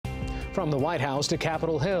From the White House to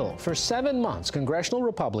Capitol Hill, for 7 months, congressional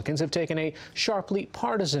Republicans have taken a sharply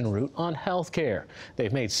partisan route on health care.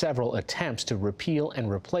 They've made several attempts to repeal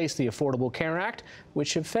and replace the Affordable Care Act,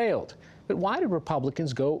 which have failed. But why did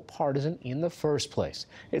Republicans go partisan in the first place?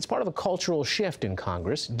 It's part of a cultural shift in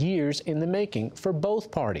Congress, years in the making for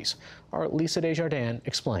both parties. Our Lisa Desjardins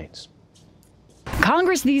explains.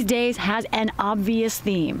 Congress these days has an obvious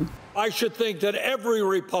theme. I should think that every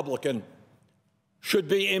Republican should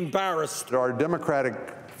be embarrassed. Our Democratic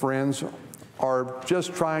friends are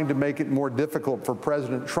just trying to make it more difficult for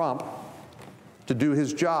President Trump to do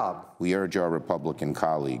his job. We urge our Republican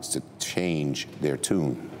colleagues to change their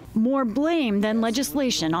tune. More blame than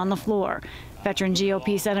legislation on the floor. Veteran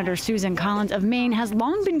GOP Senator Susan Collins of Maine has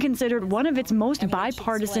long been considered one of its most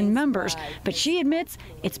bipartisan members, but she admits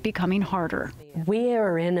it's becoming harder. We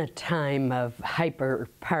are in a time of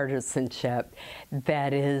hyper-partisanship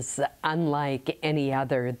that is unlike any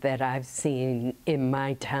other that I've seen in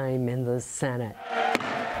my time in the Senate.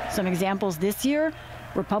 Some examples this year: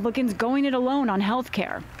 Republicans going it alone on health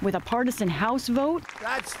care with a partisan House vote.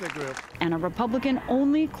 That's the group. And a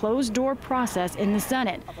Republican-only closed-door process in the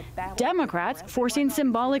Senate. Democrats forcing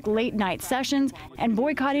symbolic late-night sessions and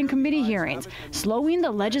boycotting committee hearings, slowing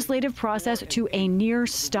the legislative process to a near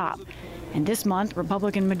stop. And this month,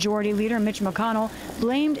 Republican Majority Leader Mitch McConnell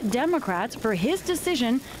blamed Democrats for his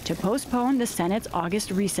decision to postpone the Senate's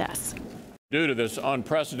August recess. Due to this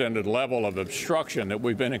unprecedented level of obstruction that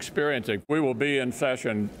we've been experiencing, we will be in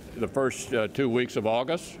session the first 2 weeks of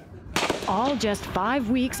August. All just 5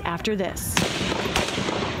 weeks after this.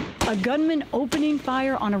 A gunman opening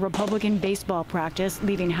fire on a Republican baseball practice,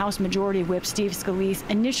 leaving House Majority Whip Steve Scalise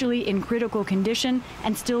initially in critical condition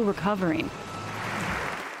and still recovering.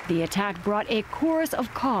 The attack brought a chorus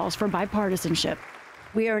of calls for bipartisanship.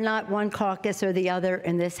 We are not one caucus or the other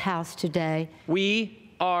in this House today.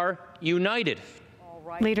 We are united.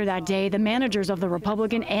 Later that day, the managers of the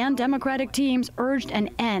Republican and Democratic teams urged an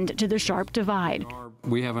end to the sharp divide.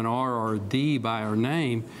 We have an R or a D by our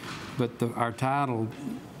name, but our title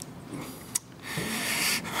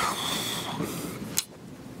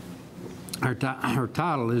our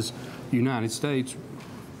title is United States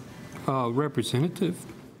Representative.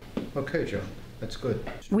 Okay, Joe. That's good.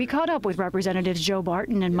 We caught up with Representatives Joe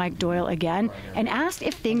Barton and Mike Doyle again and asked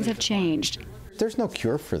if things have changed. There's no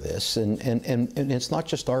cure for this, and it's not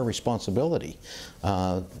just our responsibility.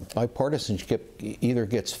 Bipartisanship either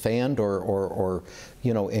gets fanned or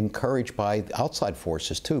encouraged by outside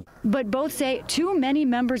forces too. But both say too many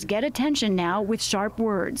members get attention now with sharp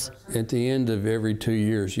words. At the end of every 2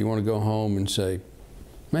 years, you want to go home and say,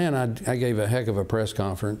 man, I gave a heck of a press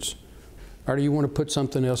conference. Or do you want to put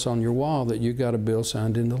something else on your wall that you got a bill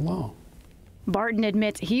signed into law? Barton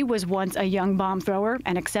admits he was once a young bomb thrower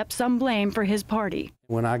and accepts some blame for his party.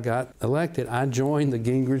 When I got elected, I joined the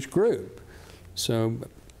Gingrich group. So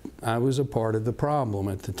I was a part of the problem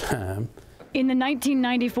at the time. In the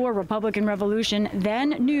 1994 Republican Revolution, then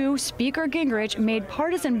new Speaker Gingrich made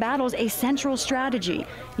partisan battles a central strategy.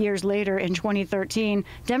 Years later, in 2013,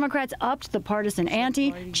 Democrats upped the partisan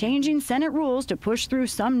ante, changing Senate rules to push through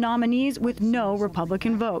some nominees with no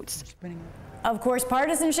Republican votes. Of course,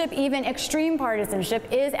 partisanship, even extreme partisanship,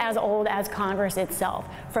 is as old as Congress itself.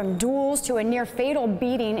 From duels to a near fatal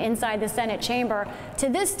beating inside the Senate chamber to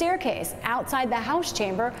this staircase outside the House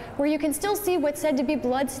chamber, where you can still see what's said to be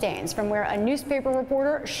bloodstains from where a newspaper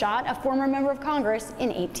reporter shot a former member of Congress in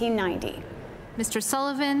 1890. Mr.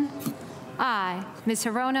 Sullivan, aye. Ms.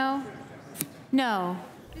 Hirono, no.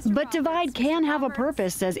 But divide can have a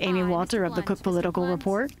purpose, says Amy Walter of the Cook Political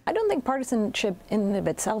Report. I don't think partisanship in and of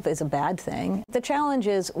itself is a bad thing. The challenge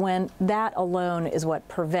is when that alone is what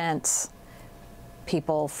prevents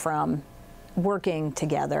people from working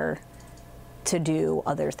together to do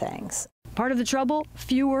other things. Part of the trouble?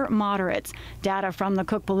 Fewer moderates. Data from the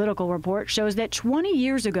Cook Political Report shows that 20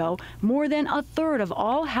 years ago, more than a third of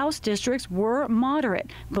all House districts were moderate,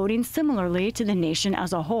 voting similarly to the nation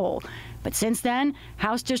as a whole. But since then,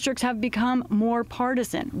 House districts have become more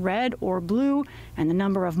partisan, red or blue, and the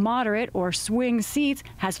number of moderate or swing seats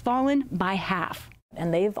has fallen by half.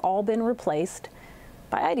 And they've all been replaced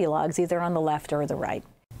by ideologues either on the left or the right.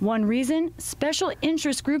 One reason, special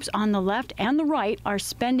interest groups on the left and the right are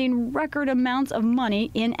spending record amounts of money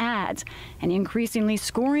in ads and increasingly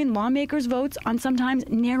scoring lawmakers' votes on sometimes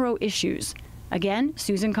narrow issues. Again,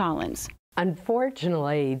 Susan Collins.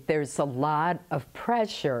 Unfortunately, there's a lot of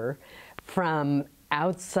pressure from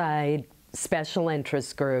outside special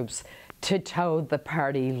interest groups to toe the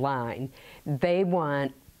party line. They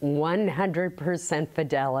want 100%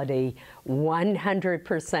 fidelity,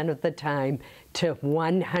 100% of the time to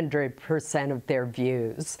 100% of their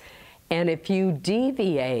views. And if you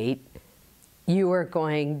deviate, you are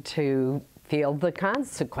going to feel the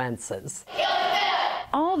consequences.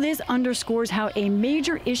 All this underscores how a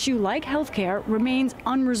major issue like health care remains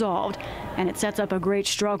unresolved, and it sets up a great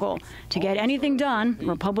struggle. To get anything done,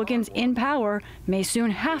 Republicans in power may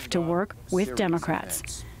soon have to work with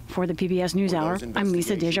Democrats. For the PBS NewsHour, I'm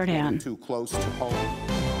Lisa Desjardins. Too close to home.